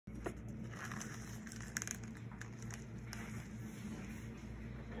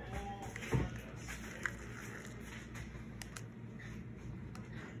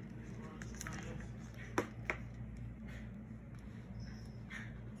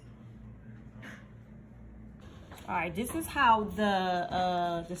All right, this is how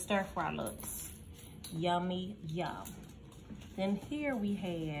the stir fry looks. Yummy, yum. Then here we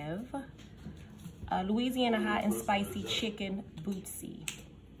have Louisiana hot and spicy chicken Boosie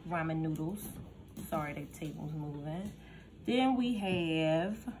ramen noodles. Sorry, the table's moving. Then we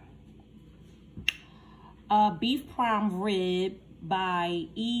have beef prime rib by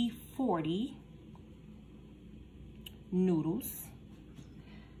E40 noodles.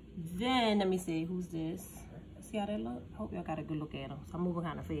 Then let me see, who's this? See how they look? Hope y'all got a good look at them. So I'm moving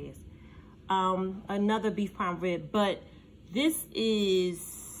kind of fast. Another beef prime rib, but this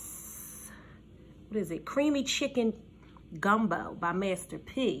is, what is it? Creamy chicken gumbo by Master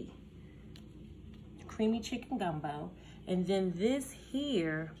P. Creamy chicken gumbo. And then this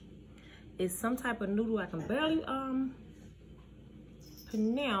here is some type of noodle I can barely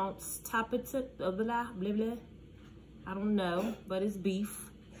pronounce. Tapata, blah, blah, blah. I don't know, but it's beef.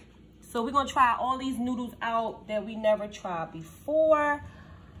 So we're gonna try all these noodles out that we never tried before.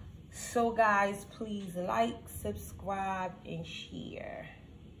 So guys, please like, subscribe, and share.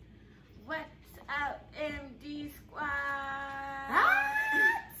 What's up, MD Squad?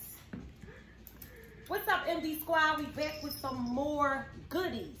 What's up, MD Squad? We back with some more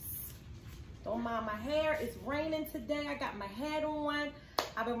goodies. Don't mind my hair. It's raining today. I got my hat on.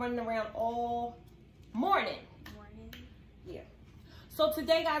 I've been running around all morning. Yeah. So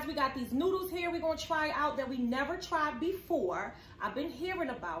today, guys, we got these noodles here. We're going to try out that we never tried before. I've been hearing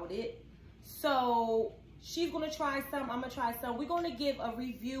about it. So she's going to try some. I'm going to try some. We're going to give a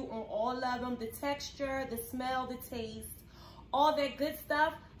review on all of them. The texture, the smell, the taste, all that good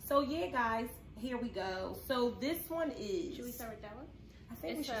stuff. So yeah, guys, here we go. So this one is... Should we start with that one? I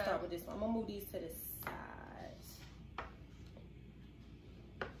think we should start with this one. I'm going to move these to the side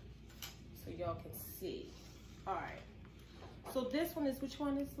so y'all can see. All right. So this one is, which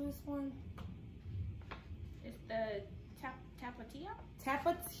one is this one? It's the Tapatio?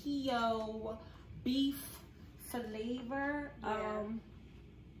 Tapatio beef flavor. Yeah.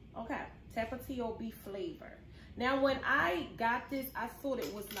 Okay, Tapatio beef flavor. Now when I got this, I thought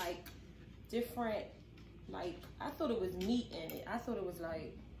it was like different, like, I thought it was meat in it. I thought it was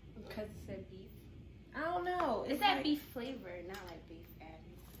like... Because it said beef. I don't know. It's that like, beef flavor, not like beef added.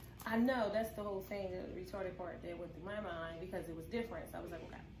 I know, that's the whole thing, the retarded part that went through my mind because it was different. So I was like,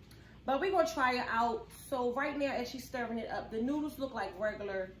 okay. But we're going to try it out. So right now, as she's stirring it up, the noodles look like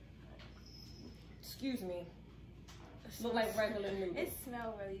regular, excuse me, look like regular noodles. It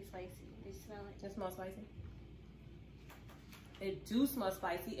smells really spicy. You smell it? It smells spicy? It do smell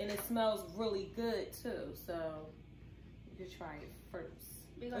spicy, and it smells really good too. So you can try it first.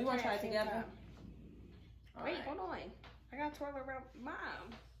 We want to try it together? Wait, hold on. I got to twirl around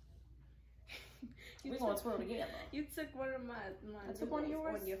mom. We're going to twirl together. You took one of my I took one of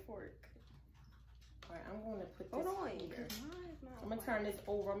yours? On your fork. All right, I'm going to put this hold on, here. I'm going to turn this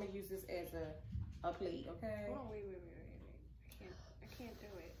over. I'm going to use this as a plate, okay? Hold on, wait. I can't do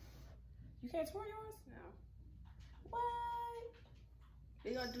it. You can't twirl yours? No. What?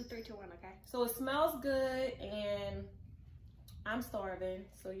 We're going to do 3, 2, 1, okay? So it smells good, and I'm starving.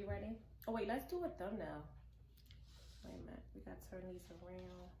 So you ready? Oh, wait, let's do a thumbnail. Wait a minute. We got to turn these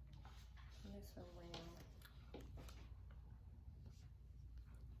around. Turn this around.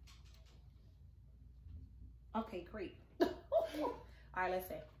 Okay, great. All right, let's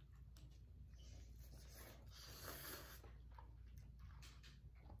see.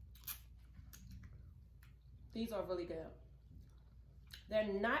 These are really good.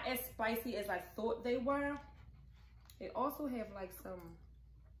 They're not as spicy as I thought they were. They also have like some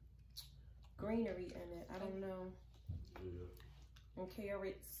greenery in it. I don't know. Yeah. And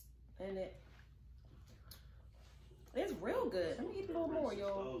carrots in it. It's real good. Let me eat a little more,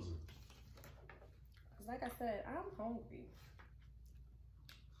 y'all. Cause like I said, I'm hungry.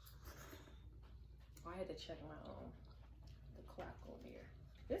 I had to check my the clock on here.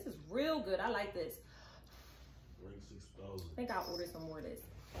 This is real good. I like this. I think I'll order some more of this.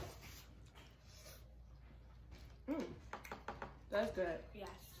 That's good. Yes.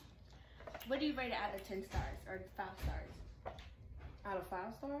 What do you rate it out of 10 stars or 5 stars? Out of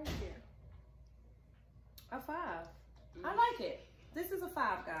 5 stars? Yeah. A 5. I like it. This is a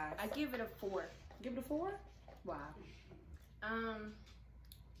 5, guys. I give it a 4. Give it a 4? Why? I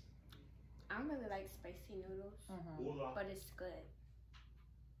don't really like spicy noodles, but it's good.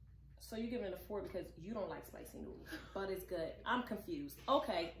 So you're giving it a 4 because you don't like spicy noodles, but it's good. I'm confused.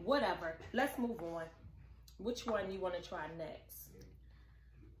 Okay, whatever. Let's move on. Which one you want to try next?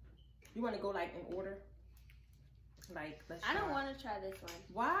 You want to go like in order? Like, let's try. I don't want to try this one.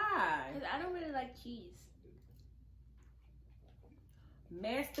 Why? Because I don't really like cheese.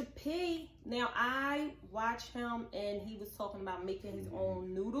 Master P. Now, I watched him and he was talking about making his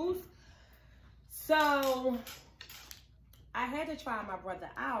own noodles. So, I had to try my brother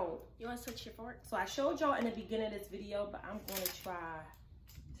out. You want to switch your fork? So, I showed y'all in the beginning of this video, but I'm going to try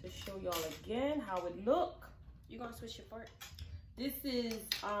to show y'all again how it look. You going to switch your fork? This is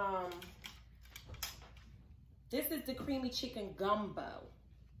the creamy chicken gumbo.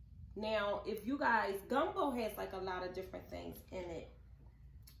 Now, if you guys, gumbo has like a lot of different things in it.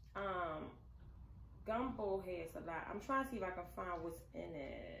 Gumbo has a lot. I'm trying to see if I can find what's in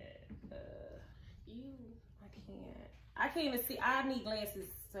it. I can't even see. I need glasses,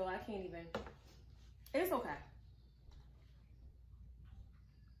 so I can't even. It's okay.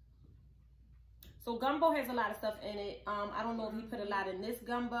 So gumbo has a lot of stuff in it. I don't know if he put a lot in this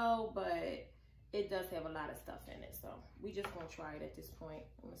gumbo, but it does have a lot of stuff in it. So we just gonna try it at this point.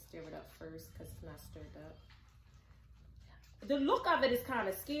 I'm gonna stir it up first because it's not stirred up. The look of it is kind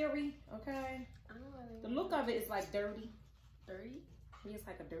of scary, okay? I don't really the look of it is like dirty. Dirty? Yeah, it's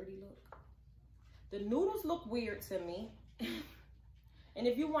like a dirty look. The noodles look weird to me. And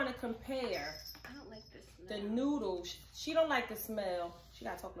if you want to compare, I don't like this smell. The noodles, she don't like the smell. She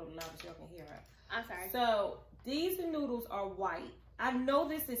gotta talk a little louder so y'all can hear her. I'm sorry. So these noodles are white. I know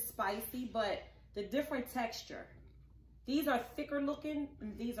this is spicy, but the different texture. These are thicker looking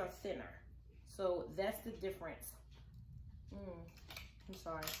and these are thinner. So that's the difference. I'm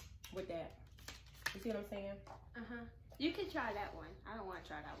sorry with that. You see what I'm saying? You can try that one. I don't want to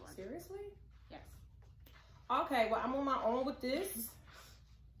try that one. Seriously? Yes. Okay, well, I'm on my own with this.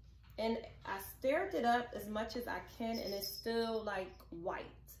 And I stirred it up as much as I can, and it's still like white.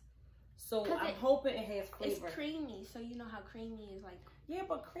 So I'm hoping it has flavor. It's creamy, so you know how creamy is like. Yeah,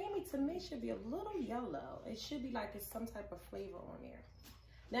 but creamy to me should be a little yellow. It should be like it's some type of flavor on there.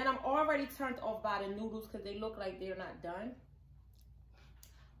 Now, I'm already turned off by the noodles because they look like they're not done.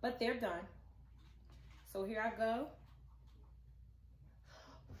 But they're done. So here I go.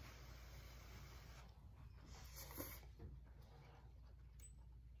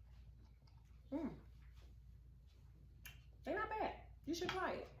 They're not bad. You should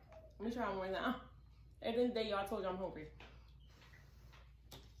try it. Let me try them right now. At the end of the day, y'all told you I'm hungry.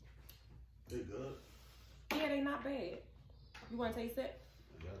 They good? Yeah, they not bad. You want to taste it?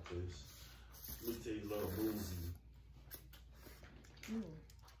 I got taste. Let me taste a little Boosie.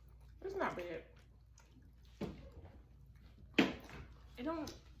 It's not bad.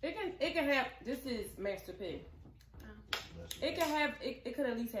 It can have. This is Master P. It can have. It could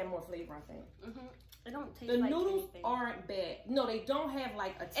at least have more flavor, I think. It don't taste the like noodles anything. aren't bad. No, they don't have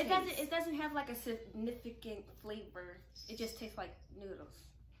like a taste. It doesn't have like a significant flavor. It just tastes like noodles.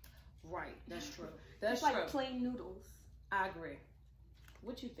 Right, that's true. That's it's true. like plain noodles. I agree.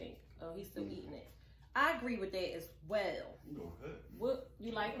 What you think? Oh, he's still eating it. I agree with that as well. Go ahead. What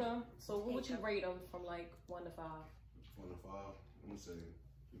you like them? So what would you rate them from like 1 to 5? 1 to 5. I'm gonna say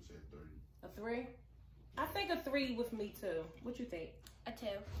 3. A 3? I think a 3 with me too. What you think? A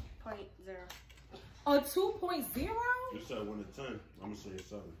 2.0. A 2.0? You said 1 to 10. I'm gonna say a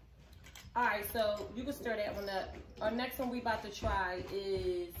 7. All right, so you can stir that one up. Our next one we about to try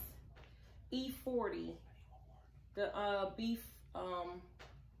is E40, the beef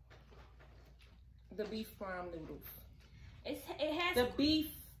prime noodles. It has the beef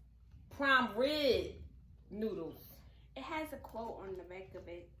prime rib noodles. It has a quote on the back of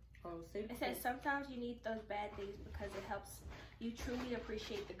it. Oh, see? It says, sometimes you need those bad days because it helps you truly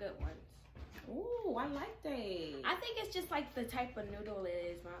appreciate the good ones. Ooh, I like that. I think it's just like the type of noodle it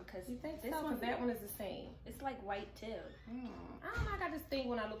is, Mom. Because you think this one, that one is the same. It's like white too. I don't know. I got this thing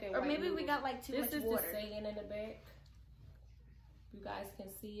when I look at or white maybe noodles. We got like too much water. This is the saying in the back. You guys can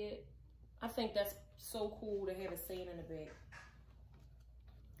see it. I think that's so cool to have a saying in the back.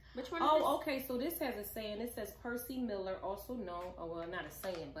 Which one? Oh, okay. So this has a saying. It says Percy Miller, also known. Oh, well, not a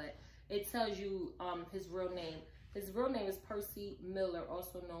saying, but it tells you his real name. His real name is Percy Miller,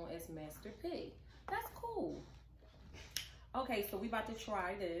 also known as Master P. That's cool. Okay, so we about to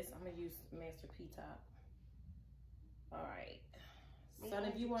try this. I'm gonna use Master P top. All right. Son,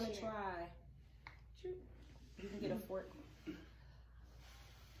 if you want to try, you can get a fork.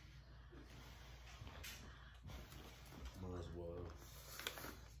 Might as well.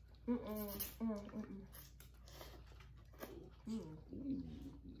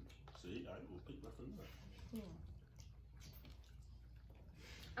 See, I will pick nothing up.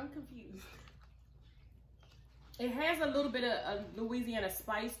 I'm confused. It has a little bit of Louisiana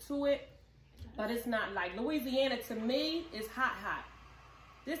spice to it, but it's not like Louisiana to me is hot, hot.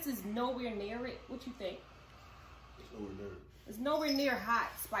 This is nowhere near it. What you think? It's nowhere near it. It's nowhere near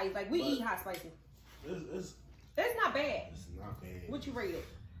hot spice. Like we eat hot spicy. It's It's not bad. It's not bad. What you rate it?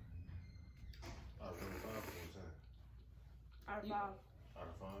 Out of 1 to 5 all the time. Out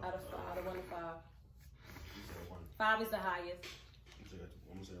of 5. Out of 5? Out of 1 to 5. You said 1. 5 is the highest. I'm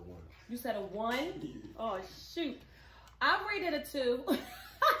gonna say a 1. You said a 1? Oh, shoot. I rated a 2.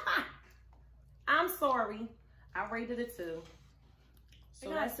 I'm sorry. I rated a 2.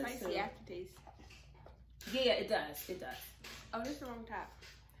 So it that's got a spicy 2. aftertaste. Yeah, it does. It does. Oh, this is the wrong top.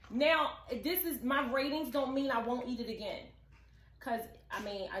 Now, this is my ratings don't mean I won't eat it again. Cause I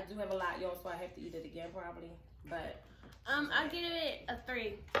mean I do have a lot, y'all, so I have to eat it again probably. But I'll give it a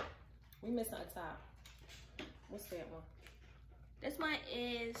 3. we missing a top. What's that one? This one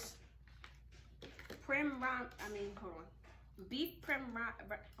is hold on. Beef prime rib.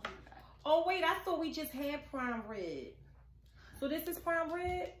 Oh my god. Oh wait, I thought we just had prime rib. So this is prime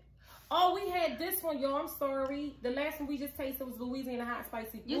rib? Oh, we had this one, y'all. I'm sorry. The last one we just tasted was Louisiana hot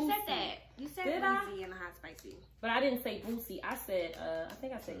spicy Boosie. You said that. You said Louisiana hot spicy. But I didn't say Boosie. I said I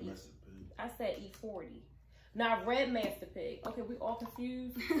think I said I said E40. Now red Master Pig. Okay, we all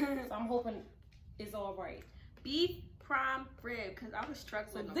confused. So I'm hoping it's all right. Beef prime rib, because I was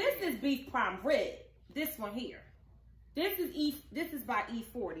struggling. So this is beef prime rib. This one here. This is by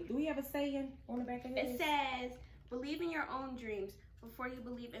E40. Do we have a saying on the back of it? It says, believe in your own dreams before you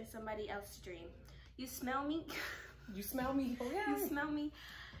believe in somebody else's dream. You smell me? You smell me? Oh, yeah. You smell me?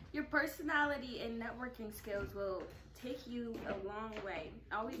 Your personality and networking skills will take you a long way.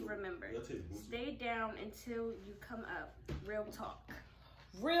 Always remember, stay down until you come up. Real talk.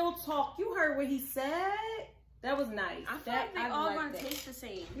 Real talk. You heard what he said? That was nice. I feel like they all gonna taste the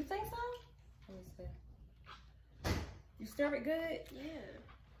same. You think so? Let me see. You stir it good? Yeah.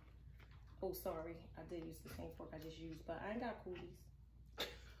 Oh, sorry. I did use the same fork I just used, but I ain't got cooties.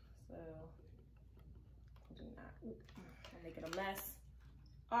 So, do not. Ooh, I'm making a mess.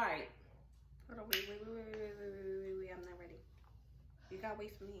 All right. Hold on, wait. I'm not ready. You gotta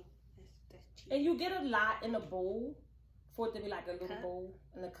wait for me. That's cheap. And you get a lot in a bowl for it to be like a little bowl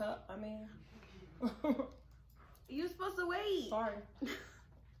in a cup. I mean, you're supposed to wait. Sorry.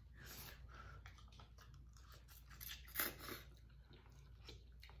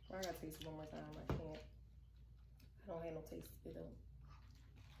 I gotta taste it one more time. I can't. I don't have no taste. It don't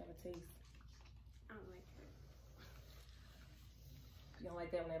have a taste. I don't like it. You don't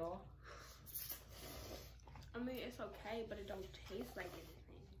like that one at all? I mean, it's okay, but it don't taste like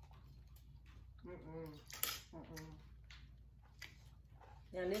anything.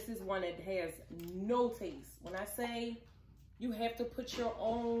 Now this is one that has no taste. When I say you have to put your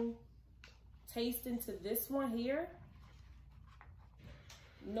own taste into this one here,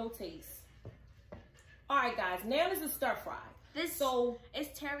 no taste. All right, guys, now this is stir fry. It's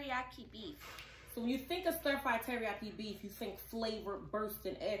teriyaki beef. So when you think of stir fry teriyaki beef, you think flavor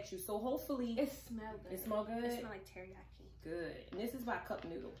bursting at you. So hopefully it smells good. It smells good? It smells like teriyaki. Good. And this is by Cup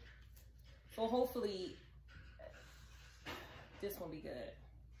Noodle. So hopefully this one be good.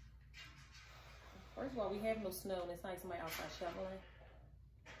 First of all, we have no snow and it's like somebody outside shoveling.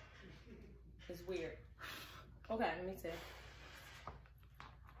 It's weird. Okay, let me see.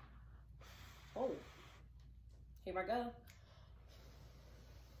 Oh, here I go.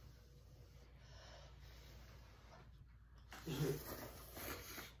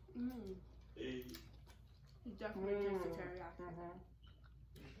 You definitely taste the teriyaki.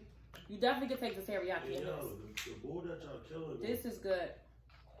 You definitely can take the teriyaki in this. The bull that y'all killing. This is good.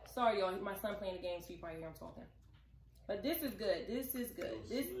 Sorry, y'all. My son playing the game, so you probably hear him talking. But this is good. This is good.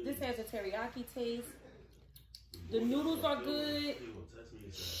 This has a teriyaki taste. The noodles are good.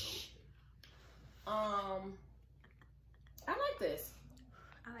 I like this.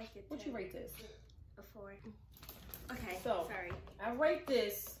 I like it. What you rate this? A 4. Okay. So sorry. I rate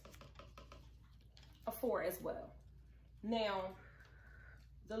this a 4 as well. Now,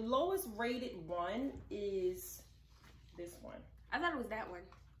 the lowest rated one is this one. I thought it was that one.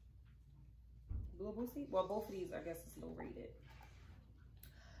 Blue Boosie? Well, both of these, I guess, is low rated.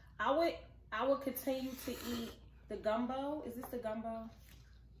 I would continue to eat the gumbo. Is this the gumbo?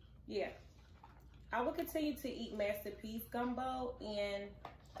 Yeah. I would continue to eat Masterpiece gumbo and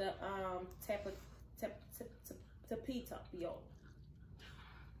the tapatio.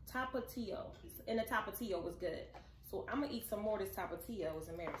 And the tapatio was good. So I'm gonna eat some more of this tapatio, as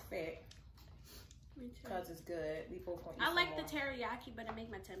a matter of fact. Me too. Because it's good. We both gonna eat I like some the teriyaki, but it make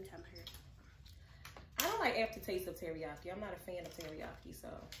my tum-tum hurt. I don't like aftertaste of teriyaki. I'm not a fan of teriyaki,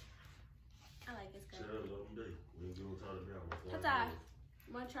 so. I like it's good. Shut up, love them day. We ain't gonna talk about Tata,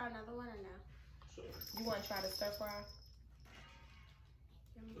 want to try another one or no? Sure. You want to try the stir fry?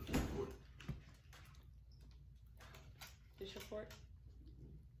 This your fork?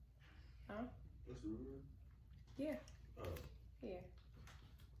 Huh? Let's do it. Yeah. Oh. Yeah.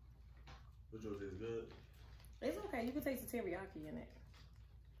 Which yours is good? It's okay. You can taste the teriyaki in it.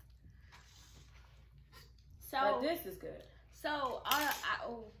 So but this is good. So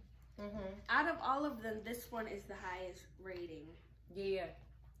out of all of them, this one is the highest rating. Yeah.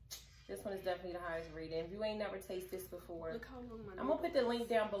 This one is definitely the highest rating. If you ain't never tasted this before, Look how long my I'm gonna put the link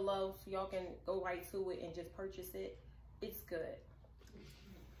down below so y'all can go right to it and just purchase it. It's good.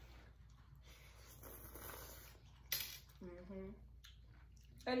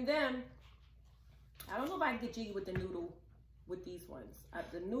 And then I don't know if I can get jiggy with the noodle with these ones.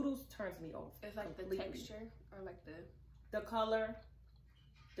 The noodles turns me off. It's like completely. The texture or like the color,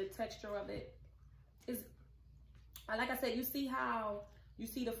 the texture of it is. Like I said, you see how you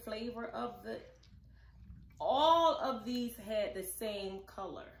see the flavor of all of these had the same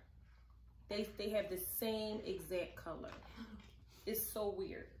color. They have the same exact color. It's so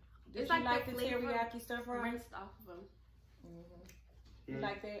weird. Did it's you like the teriyaki stir fry? Rinsed off of them. You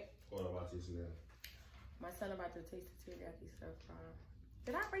like that? What about this now? My son about to taste the teriyaki stir fry.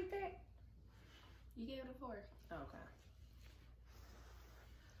 Did I rate that? You gave it a 4. Okay.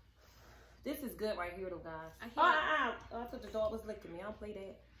 This is good right here, though, guys. I thought the dog was licking me. I don't play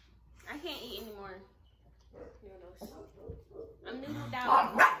that. I can't eat anymore noodles. I'm noodled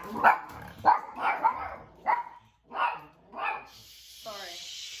out.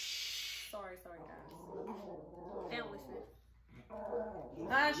 Sorry, guys. They don't listen.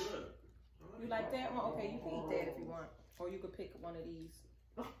 Hush. You like that one? Okay, you can eat that if you want. Or you could pick one of these.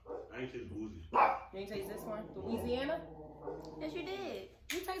 I ain't taste Boosie. You ain't taste this one? Louisiana? Yes, you did.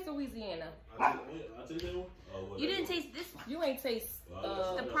 You taste Louisiana. I taste that one? You didn't taste this one. You ain't taste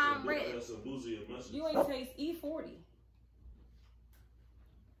the prime rib. That's a Boosie and mustard. You ain't taste E40.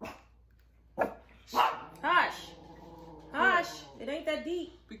 Hush. Hush. It ain't that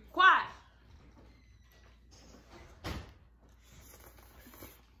deep. Be quiet.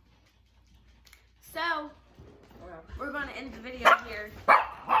 So, we're going to end the video here. The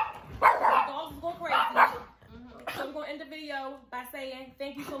dogs go crazy. So we're going to end the video by saying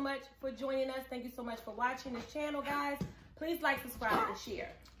thank you so much for joining us. Thank you so much for watching this channel, guys. Please like, subscribe, and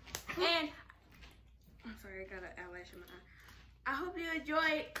share. And, I'm sorry, I got an eyelash in my eye. I hope you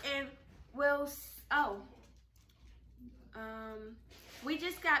enjoyed, and we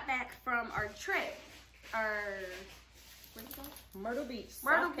just got back from our trip. What's it called? Myrtle Beach,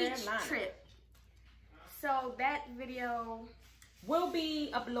 Myrtle South Beach Carolina. trip. So that video will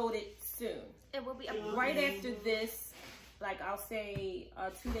be uploaded soon. It will be uploaded. Right after this, like I'll say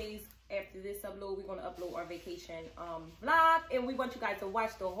 2 days after this upload, we're gonna upload our vacation vlog, and we want you guys to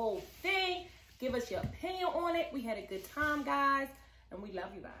watch the whole thing. Give us your opinion on it. We had a good time, guys, and we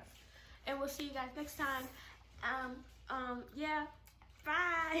love you guys. And we'll see you guys next time. Yeah,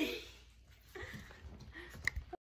 bye.